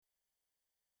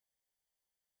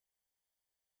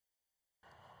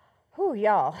Whew,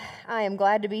 y'all, I am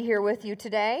glad to be here with you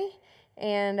today,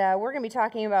 and we're going to be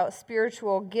talking about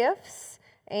spiritual gifts,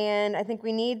 and I think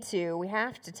we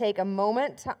have to take a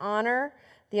moment to honor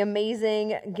the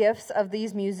amazing gifts of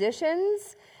these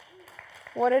musicians.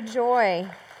 What a joy.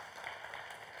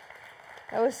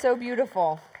 That was so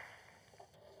beautiful.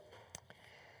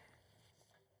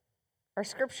 Our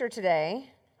scripture today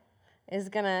is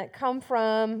going to come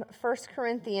from 1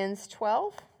 Corinthians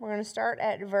 12. We're going to start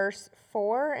at verse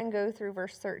 4 and go through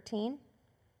verse 13.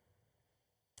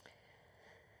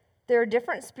 There are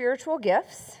different spiritual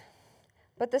gifts,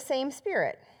 but the same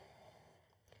Spirit.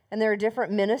 And there are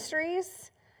different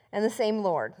ministries and the same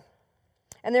Lord.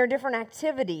 And there are different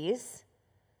activities,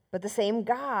 but the same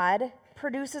God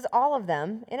produces all of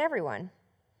them in everyone.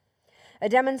 A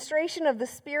demonstration of the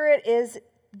Spirit is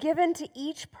given to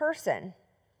each person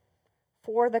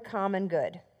for the common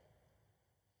good.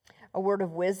 A word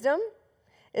of wisdom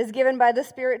is given by the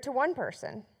Spirit to one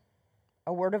person.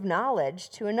 A word of knowledge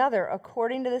to another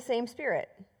according to the same Spirit.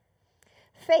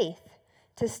 Faith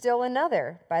to still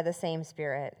another by the same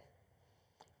Spirit.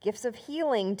 Gifts of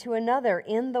healing to another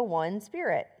in the one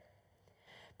Spirit.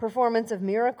 Performance of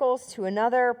miracles to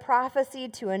another, prophecy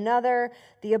to another,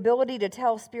 the ability to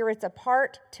tell spirits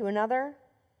apart to another.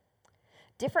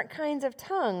 Different kinds of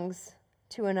tongues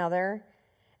to another,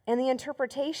 and the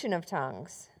interpretation of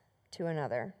tongues to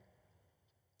another.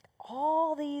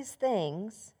 All these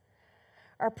things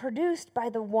are produced by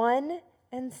the one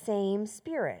and same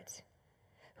Spirit,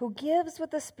 who gives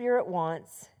what the Spirit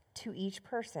wants to each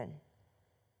person.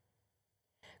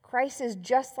 Christ is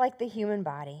just like the human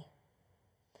body.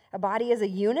 A body is a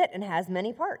unit and has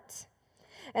many parts,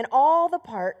 and all the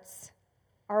parts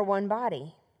are one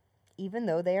body, even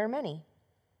though they are many.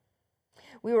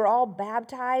 We were all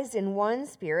baptized in one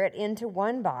Spirit into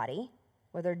one body,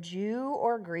 whether Jew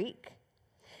or Greek,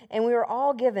 and we were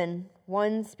all given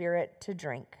one Spirit to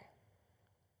drink.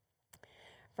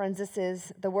 Friends, this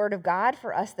is the word of God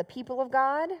for us, the people of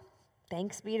God.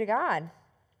 Thanks be to God.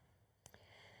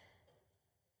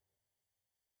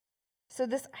 So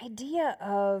this idea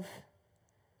of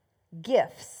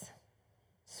gifts,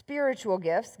 spiritual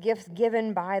gifts, gifts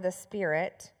given by the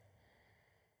Spirit,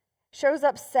 shows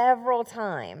up several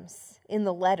times in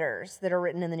the letters that are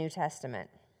written in the New Testament.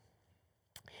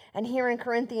 And here in 1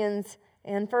 Corinthians,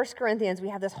 we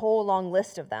have this whole long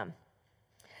list of them.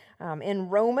 In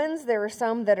Romans, there are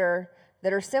some that are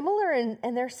similar,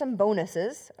 and there's some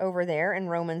bonuses over there in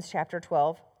Romans chapter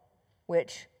 12,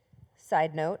 which,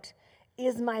 side note,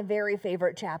 is my very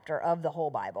favorite chapter of the whole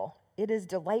Bible. It is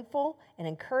delightful and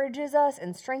encourages us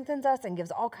and strengthens us and gives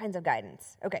all kinds of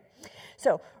guidance. Okay,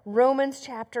 so Romans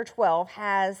chapter 12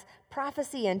 has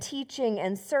prophecy and teaching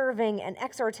and serving and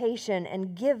exhortation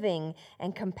and giving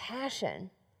and compassion.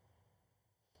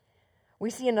 We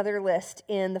see another list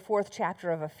in the 4th chapter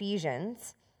of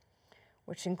Ephesians,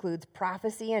 which includes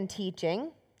prophecy and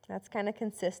teaching. That's kind of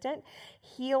consistent.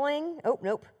 Healing,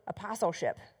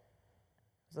 apostleship. I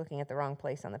was looking at the wrong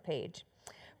place on the page.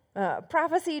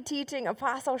 Prophecy, teaching,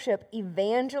 apostleship,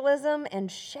 evangelism,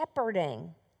 and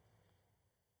shepherding.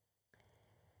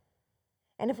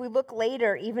 And if we look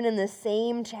later, even in the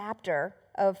same chapter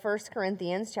of 1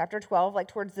 Corinthians, chapter 12, like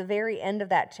towards the very end of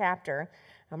that chapter,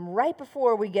 right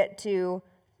before we get to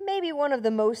maybe one of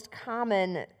the most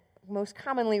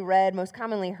commonly read, most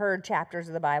commonly heard chapters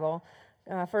of the Bible,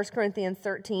 1 Corinthians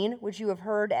 13, which you have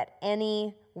heard at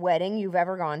any wedding you've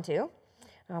ever gone to.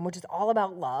 Which is all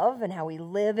about love and how we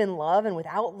live in love, and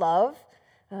without love,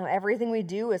 everything we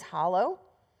do is hollow.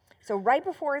 So right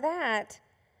before that,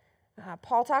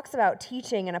 Paul talks about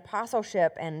teaching and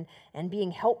apostleship and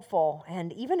being helpful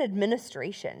and even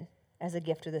administration as a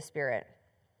gift of the Spirit.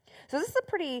 So this is a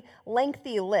pretty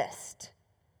lengthy list,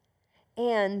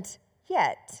 and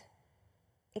yet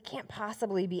it can't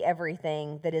possibly be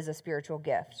everything that is a spiritual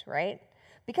gift, right?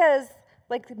 Because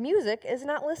like music is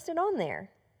not listed on there.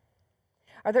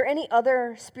 Are there any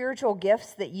other spiritual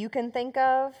gifts that you can think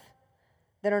of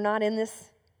that are not in this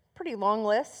pretty long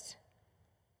list?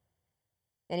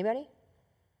 Anybody?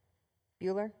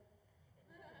 Bueller?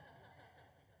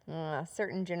 A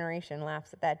certain generation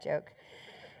laughs at that joke.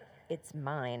 It's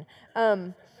mine.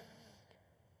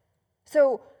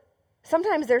 So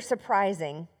sometimes they're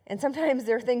surprising, and sometimes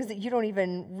they're things that you don't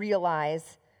even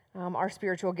realize are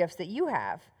spiritual gifts that you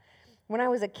have. When I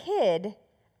was a kid,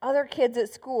 other kids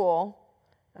at school,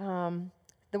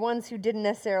 the ones who didn't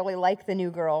necessarily like the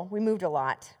new girl, we moved a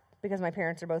lot because my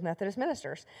parents are both Methodist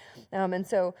ministers. And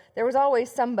so there was always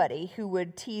somebody who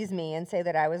would tease me and say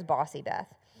that I was Bossy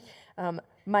Beth.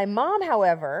 My mom,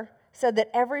 however, said that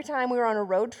every time we were on a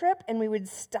road trip and we would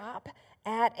stop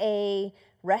at a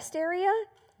rest area,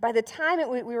 by the time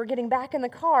we were getting back in the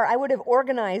car, I would have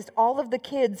organized all of the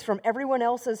kids from everyone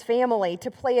else's family to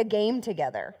play a game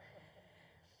together.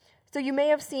 So you may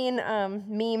have seen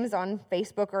memes on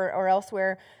Facebook or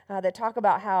elsewhere that talk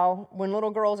about how when little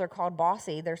girls are called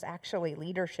bossy, there's actually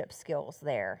leadership skills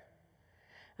there.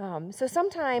 So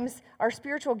sometimes our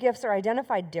spiritual gifts are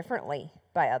identified differently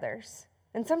by others,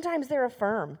 and sometimes they're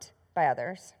affirmed by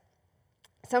others.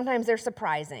 Sometimes they're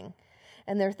surprising,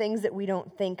 and they're things that we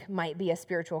don't think might be a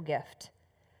spiritual gift.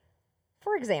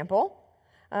 For example,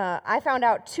 I found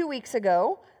out 2 weeks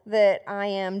ago that I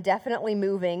am definitely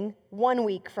moving 1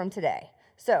 week from today.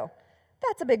 So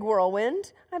that's a big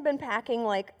whirlwind. I've been packing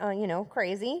like,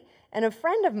 crazy. And a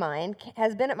friend of mine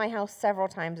has been at my house several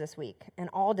times this week and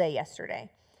all day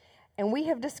yesterday. And we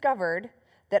have discovered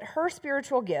that her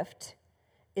spiritual gift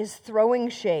is throwing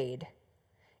shade,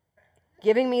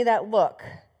 giving me that look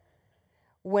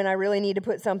when I really need to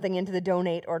put something into the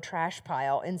donate or trash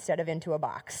pile instead of into a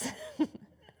box.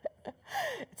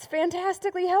 It's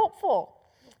fantastically helpful.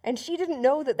 And she didn't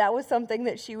know that was something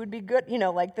that she would be good,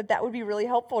 that would be really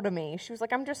helpful to me. She was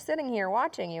like, I'm just sitting here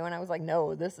watching you. And I was like,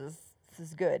 no, this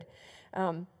is good.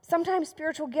 Sometimes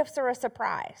spiritual gifts are a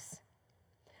surprise.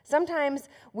 Sometimes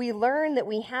we learn that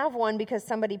we have one because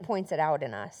somebody points it out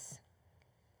in us.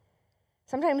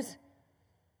 Sometimes,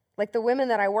 like the women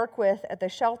that I work with at the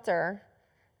shelter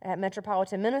at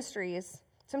Metropolitan Ministries,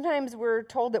 sometimes we're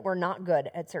told that we're not good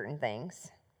at certain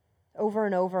things over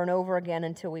and over and over again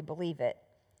until we believe it.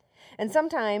 And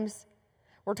sometimes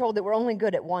we're told that we're only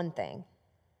good at one thing.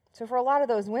 So for a lot of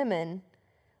those women,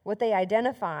 what they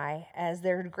identify as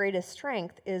their greatest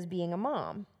strength is being a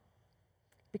mom,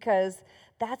 because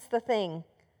that's the thing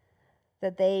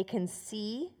that they can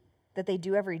see, that they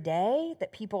do every day,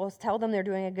 that people tell them they're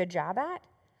doing a good job at.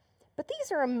 But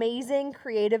these are amazing,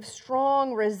 creative,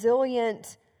 strong,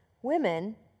 resilient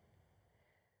women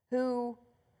who,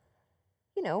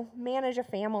 manage a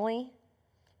family,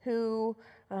 who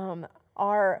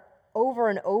are over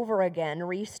and over again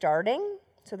restarting.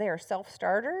 So they are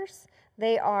self-starters.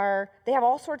 They have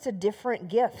all sorts of different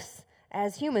gifts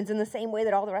as humans in the same way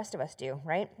that all the rest of us do,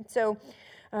 right? So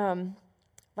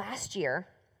last year,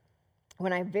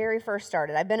 when I very first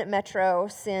started, I've been at Metro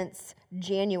since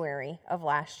January of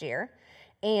last year,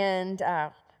 and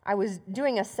I was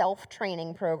doing a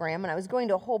self-training program, and I was going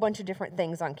to a whole bunch of different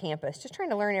things on campus, just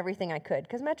trying to learn everything I could,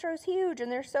 because Metro's huge,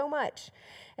 and there's so much.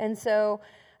 And so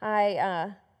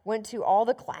I went to all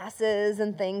the classes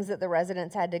and things that the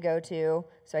residents had to go to.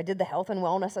 So I did the health and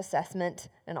wellness assessment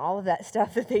and all of that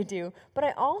stuff that they do. But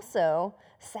I also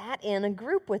sat in a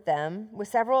group with them, with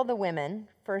several of the women,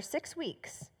 for 6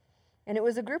 weeks. And it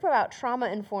was a group about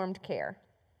trauma-informed care.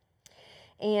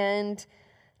 And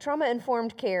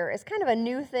trauma-informed care is kind of a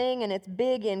new thing, and it's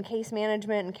big in case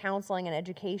management and counseling and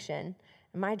education.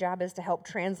 And my job is to help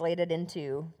translate it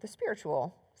into the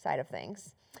spiritual side of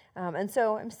things. And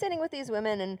so I'm sitting with these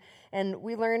women, and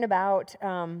we learn about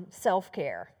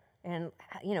self-care and,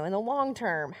 in the long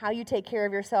term, how you take care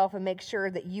of yourself and make sure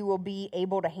that you will be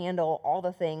able to handle all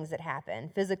the things that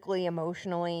happen, physically,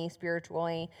 emotionally,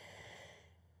 spiritually,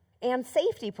 and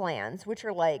safety plans, which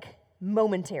are like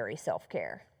momentary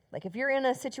self-care. Like if you're in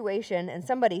a situation and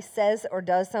somebody says or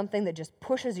does something that just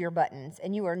pushes your buttons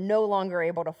and you are no longer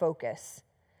able to focus,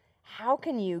 how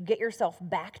can you get yourself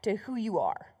back to who you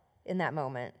are in that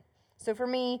moment? So for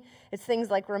me, it's things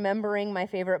like remembering my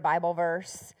favorite Bible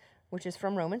verse, which is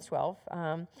from Romans 12.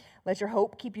 Let your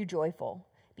hope keep you joyful.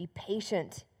 Be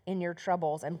patient in your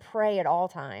troubles and pray at all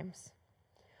times.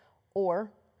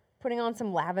 Or putting on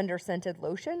some lavender-scented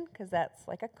lotion, because that's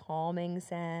like a calming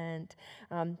scent.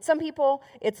 Some people,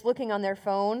 it's looking on their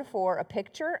phone for a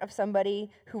picture of somebody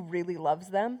who really loves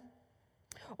them,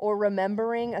 or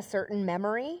remembering a certain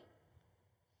memory.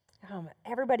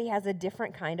 Everybody has a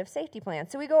different kind of safety plan.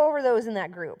 So we go over those in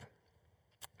that group,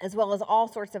 as well as all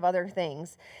sorts of other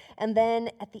things. And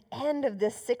then at the end of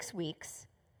this 6 weeks,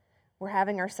 we're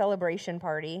having our celebration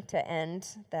party to end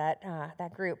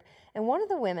that group. And one of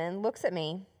the women looks at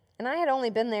me, and I had only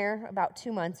been there about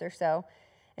 2 months or so,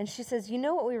 and she says,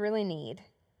 what we really need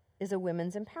is a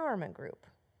women's empowerment group.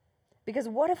 Because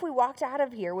what if we walked out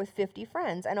of here with 50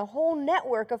 friends and a whole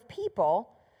network of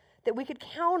people that we could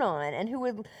count on and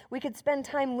we could spend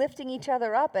time lifting each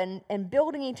other up and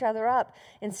building each other up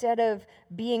instead of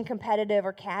being competitive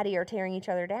or catty or tearing each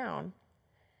other down.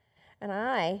 And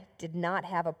I did not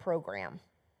have a program.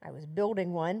 I was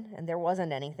building one, and there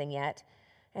wasn't anything yet.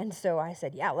 And so I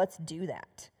said, yeah, let's do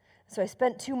that. So I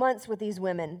spent 2 months with these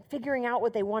women figuring out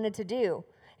what they wanted to do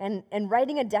and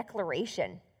writing a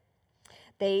declaration.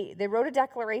 They wrote a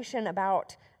declaration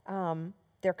about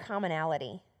their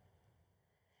commonality.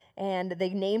 And they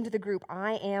named the group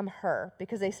I Am Her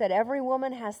because they said every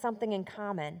woman has something in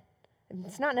common.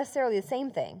 It's not necessarily the same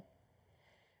thing,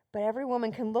 but every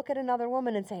woman can look at another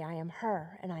woman and say, I am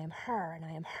her, and I am her, and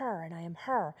I am her, and I am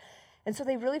her. And so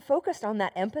they really focused on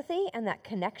that empathy and that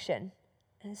connection.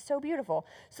 And it's so beautiful.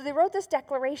 So they wrote this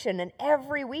declaration, and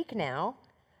every week now,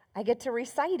 I get to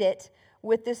recite it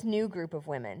with this new group of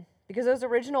women because those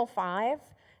original 5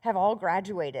 have all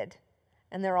graduated,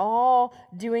 and they're all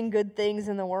doing good things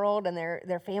in the world, and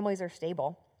their families are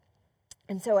stable.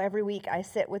 And so every week I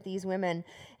sit with these women,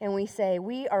 and we say,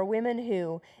 we are women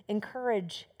who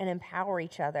encourage and empower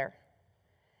each other,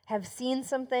 have seen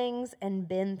some things and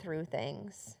been through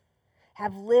things,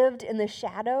 have lived in the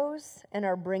shadows and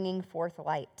are bringing forth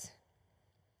light,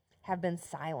 have been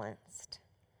silenced,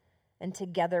 and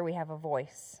together we have a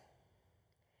voice,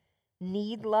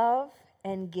 need love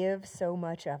and give so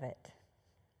much of it.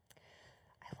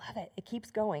 I love it. It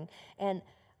keeps going. And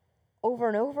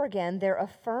over again, they're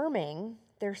affirming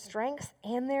their strengths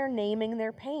and they're naming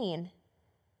their pain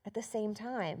at the same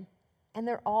time. And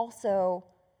they're also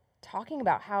talking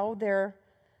about how there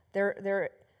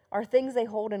are things they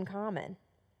hold in common.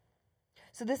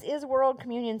 So this is World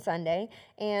Communion Sunday,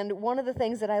 and one of the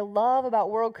things that I love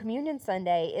about World Communion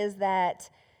Sunday is that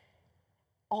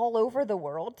all over the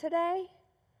world today,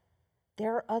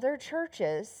 there are other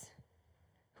churches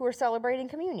who are celebrating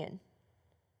communion.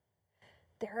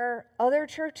 There are other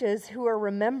churches who are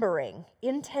remembering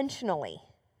intentionally,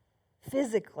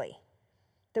 physically,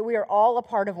 that we are all a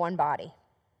part of one body.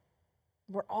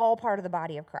 We're all part of the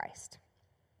body of Christ.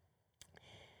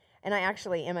 And I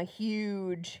actually am a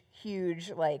huge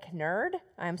nerd.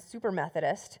 I'm super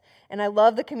Methodist, and I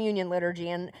love the communion liturgy,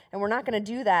 and we're not going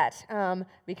to do that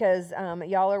because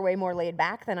y'all are way more laid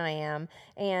back than I am.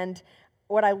 And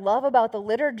what I love about the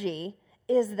liturgy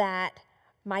is that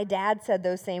my dad said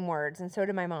those same words, and so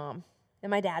did my mom, and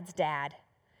my dad's dad,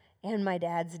 and my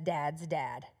dad's dad's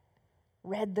dad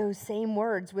read those same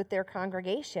words with their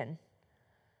congregation.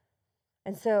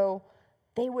 And so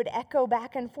they would echo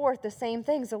back and forth the same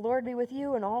things. The Lord be with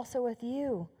you and also with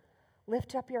you.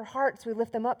 Lift up your hearts. We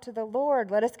lift them up to the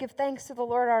Lord. Let us give thanks to the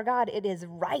Lord our God. It is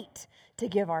right to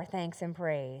give our thanks and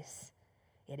praise.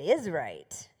 It is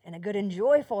right and a good and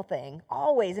joyful thing,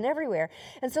 always and everywhere.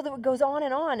 And so that it goes on,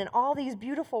 and all these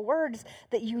beautiful words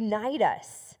that unite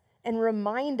us and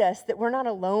remind us that we're not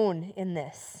alone in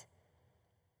this.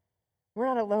 We're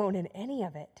not alone in any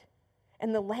of it.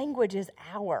 And the language is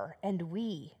our and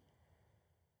we.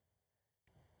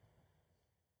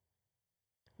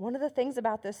 One of the things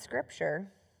about this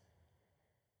scripture,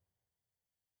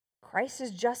 Christ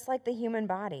is just like the human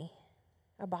body.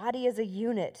 A body is a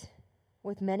unit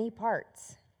with many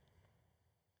parts.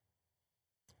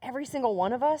 Every single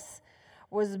one of us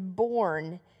was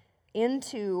born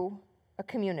into a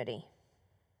community,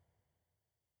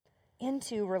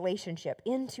 into relationship,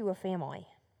 into a family.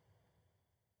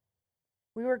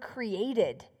 We were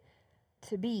created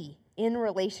to be in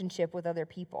relationship with other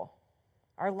people.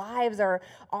 Our lives are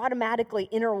automatically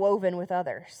interwoven with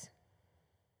others.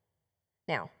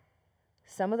 Now,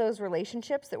 some of those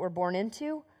relationships that we're born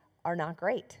into are not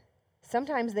great.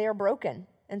 Sometimes they are broken,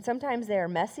 and sometimes they are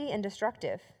messy and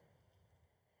destructive.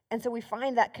 And so we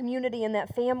find that community and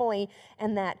that family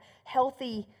and that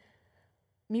healthy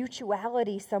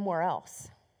mutuality somewhere else.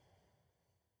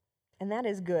 And that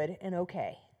is good and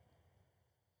okay.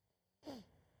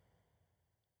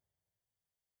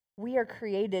 We are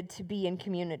created to be in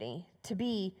community, to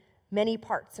be many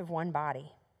parts of one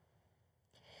body.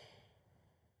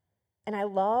 And I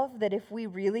love that if we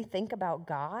really think about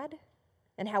God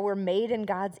and how we're made in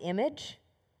God's image,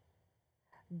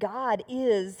 God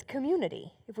is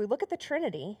community. If we look at the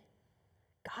Trinity,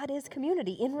 God is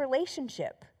community in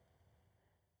relationship.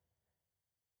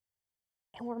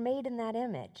 And we're made in that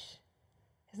image.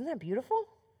 Isn't that beautiful?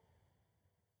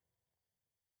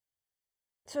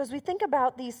 So as we think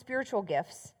about these spiritual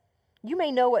gifts, you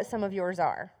may know what some of yours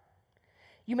are.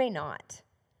 You may not.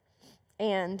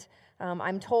 And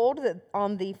I'm told that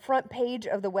on the front page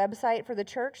of the website for the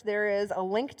church, there is a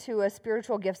link to a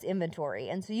spiritual gifts inventory.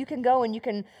 And so you can go and you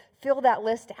can fill that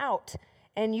list out,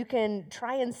 and you can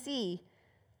try and see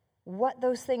what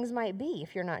those things might be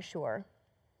if you're not sure.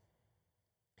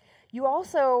 You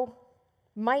also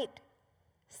might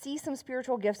see some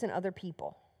spiritual gifts in other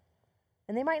people,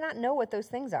 and they might not know what those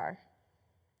things are.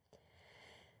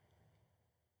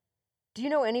 Do you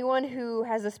know anyone who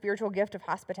has a spiritual gift of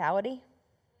hospitality?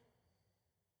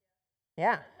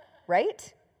 Yeah,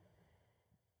 right?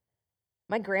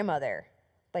 My grandmother,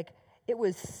 it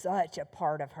was such a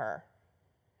part of her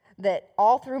that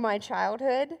all through my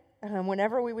childhood,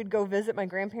 whenever we would go visit my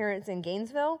grandparents in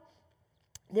Gainesville,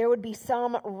 there would be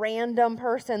some random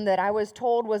person that I was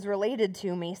told was related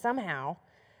to me somehow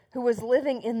who was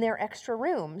living in their extra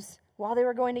rooms while they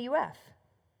were going to UF.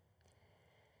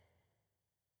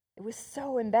 It was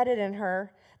so embedded in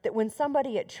her that when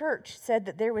somebody at church said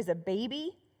that there was a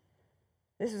baby,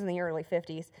 this was in the early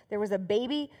 50s, there was a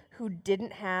baby who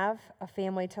didn't have a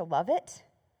family to love it,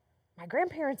 my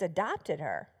grandparents adopted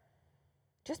her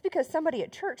just because somebody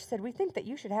at church said, we think that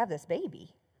you should have this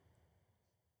baby.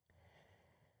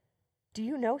 Do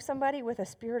you know somebody with a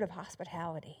spirit of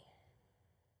hospitality?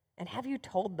 And have you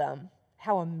told them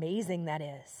how amazing that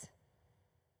is?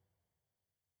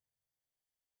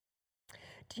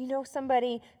 Do you know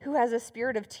somebody who has a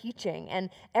spirit of teaching, and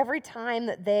every time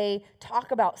that they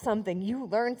talk about something, you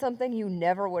learn something you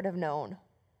never would have known?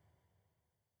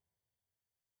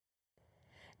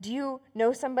 Do you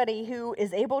know somebody who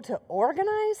is able to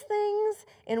organize things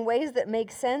in ways that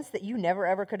make sense that you never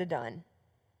ever could have done?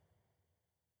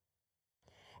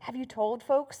 Have you told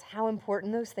folks how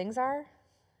important those things are?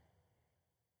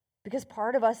 Because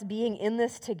part of us being in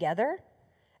this together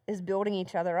is building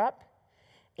each other up,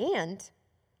 and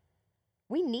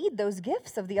we need those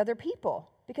gifts of the other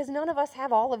people because none of us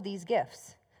have all of these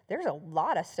gifts. There's a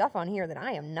lot of stuff on here that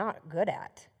I am not good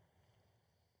at.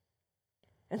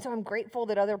 And so I'm grateful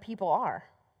that other people are.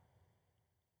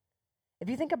 If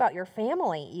you think about your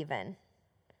family even,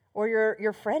 or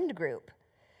your friend group,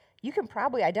 you can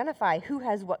probably identify who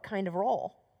has what kind of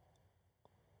role.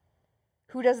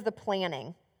 Who does the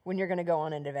planning when you're going to go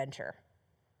on an adventure?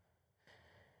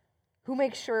 Who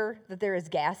makes sure that there is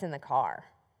gas in the car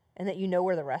and that you know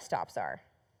where the rest stops are?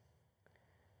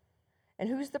 And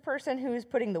who's the person who's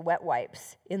putting the wet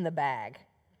wipes in the bag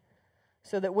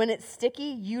so that when it's sticky,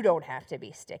 you don't have to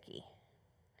be sticky?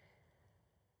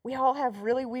 We all have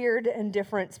really weird and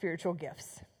different spiritual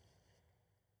gifts.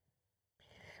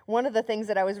 One of the things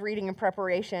that I was reading in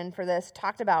preparation for this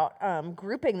talked about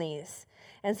grouping these.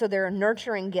 And so there are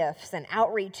nurturing gifts and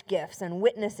outreach gifts and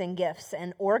witnessing gifts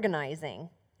and organizing,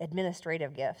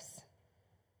 administrative gifts.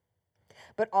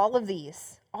 But all of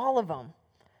these, all of them,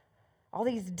 all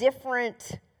these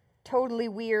different, totally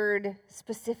weird,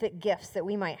 specific gifts that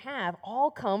we might have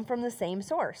all come from the same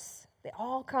source. They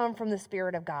all come from the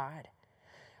Spirit of God,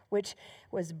 which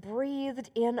was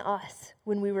breathed in us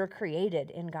when we were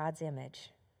created in God's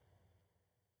image.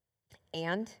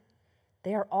 And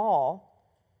they are all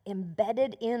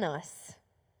embedded in us,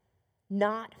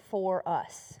 not for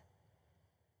us,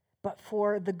 but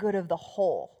for the good of the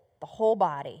whole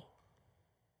body,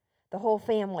 the whole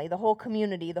family, the whole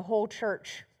community, the whole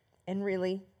church, and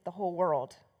really the whole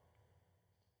world.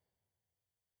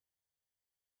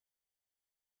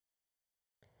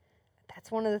 That's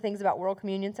one of the things about World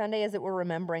Communion Sunday is that we're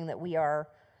remembering that we are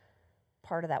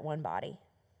part of that one body.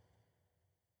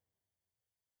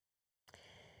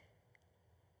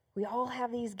 We all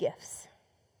have these gifts,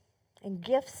 and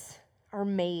gifts are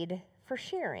made for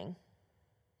sharing.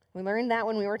 We learned that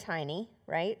when we were tiny,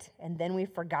 right? And then we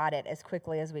forgot it as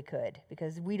quickly as we could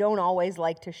because we don't always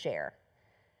like to share.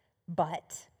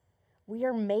 But we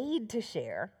are made to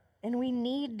share, and we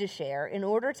need to share in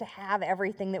order to have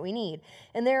everything that we need.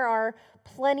 And there are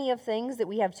plenty of things that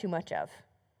we have too much of.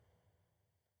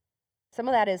 Some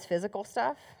of that is physical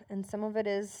stuff, and some of it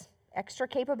is extra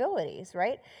capabilities,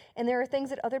 right? And there are things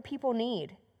that other people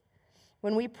need.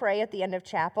 When we pray at the end of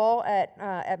chapel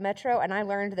at Metro, and I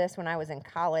learned this when I was in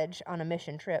college on a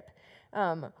mission trip,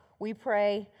 we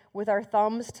pray with our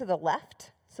thumbs to the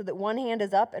left so that one hand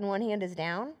is up and one hand is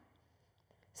down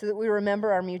so that we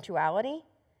remember our mutuality,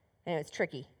 and it's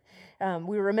tricky.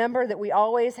 We remember that we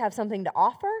always have something to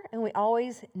offer and we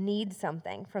always need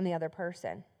something from the other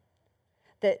person,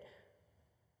 that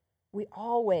we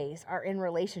always are in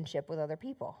relationship with other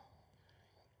people.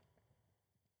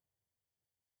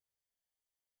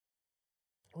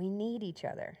 We need each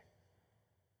other.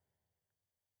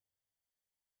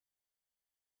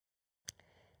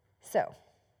 So,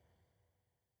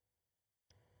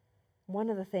 one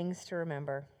of the things to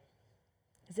remember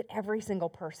is that every single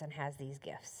person has these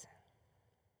gifts.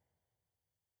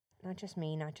 Not just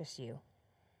me, not just you.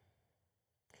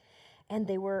 And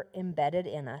they were embedded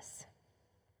in us.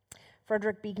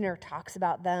 Frederick Buechner talks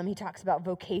about them. He talks about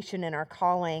vocation and our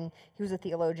calling. He was a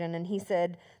theologian, and he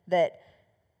said that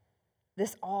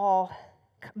this all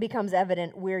becomes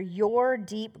evident where your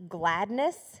deep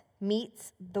gladness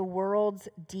meets the world's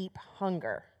deep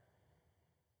hunger.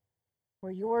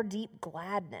 Where your deep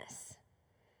gladness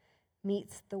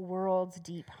meets the world's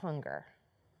deep hunger.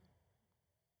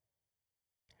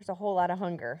 There's a whole lot of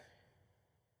hunger,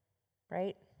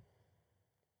 right?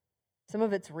 Some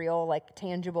of it's real, like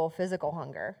tangible physical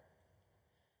hunger.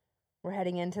 We're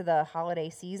heading into the holiday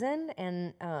season,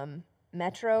 and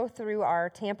Metro, through our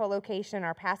Tampa location,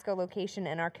 our Pasco location,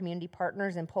 and our community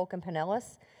partners in Polk and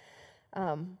Pinellas,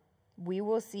 we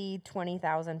will see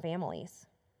 20,000 families,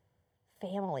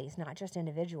 not just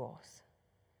individuals,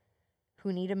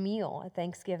 who need a meal at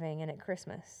Thanksgiving and at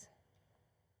Christmas.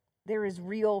 There is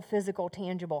real physical,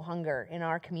 tangible hunger in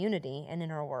our community and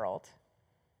in our world.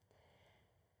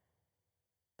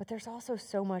 But there's also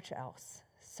so much else,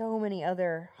 so many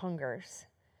other hungers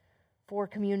for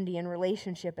community and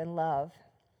relationship and love.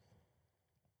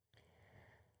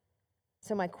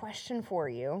 So my question for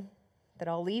you that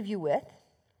I'll leave you with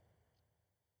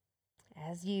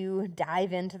as you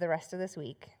dive into the rest of this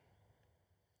week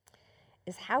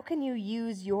is, how can you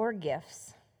use your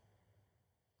gifts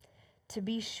to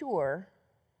be sure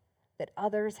that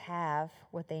others have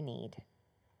what they need?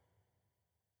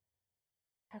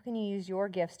 How can you use your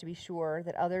gifts to be sure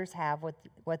that others have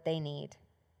what they need?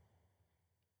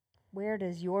 Where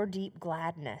does your deep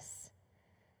gladness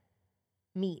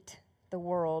meet the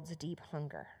world's deep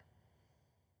hunger?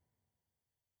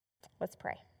 Let's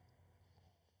pray.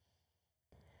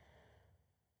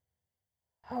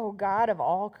 Oh, God of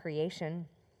all creation,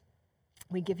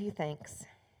 we give you thanks.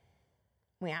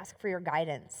 We ask for your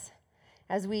guidance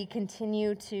as we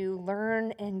continue to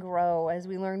learn and grow, as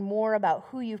we learn more about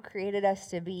who you've created us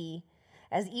to be,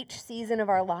 as each season of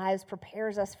our lives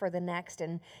prepares us for the next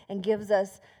and gives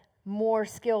us more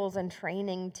skills and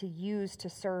training to use to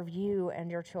serve you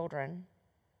and your children.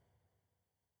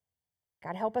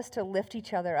 God, help us to lift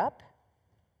each other up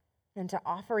and to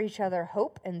offer each other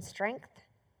hope and strength,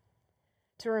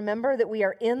 to remember that we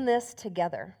are in this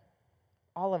together,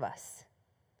 all of us.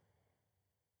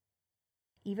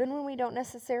 Even when we don't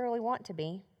necessarily want to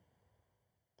be,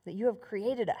 that you have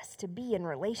created us to be in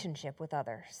relationship with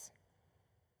others.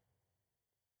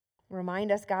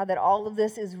 Remind us, God, that all of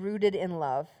this is rooted in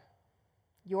love,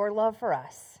 your love for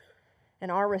us,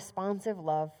 and our responsive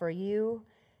love for you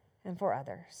and for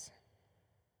others.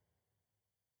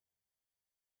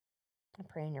 I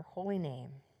pray in your holy name.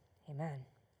 Amen.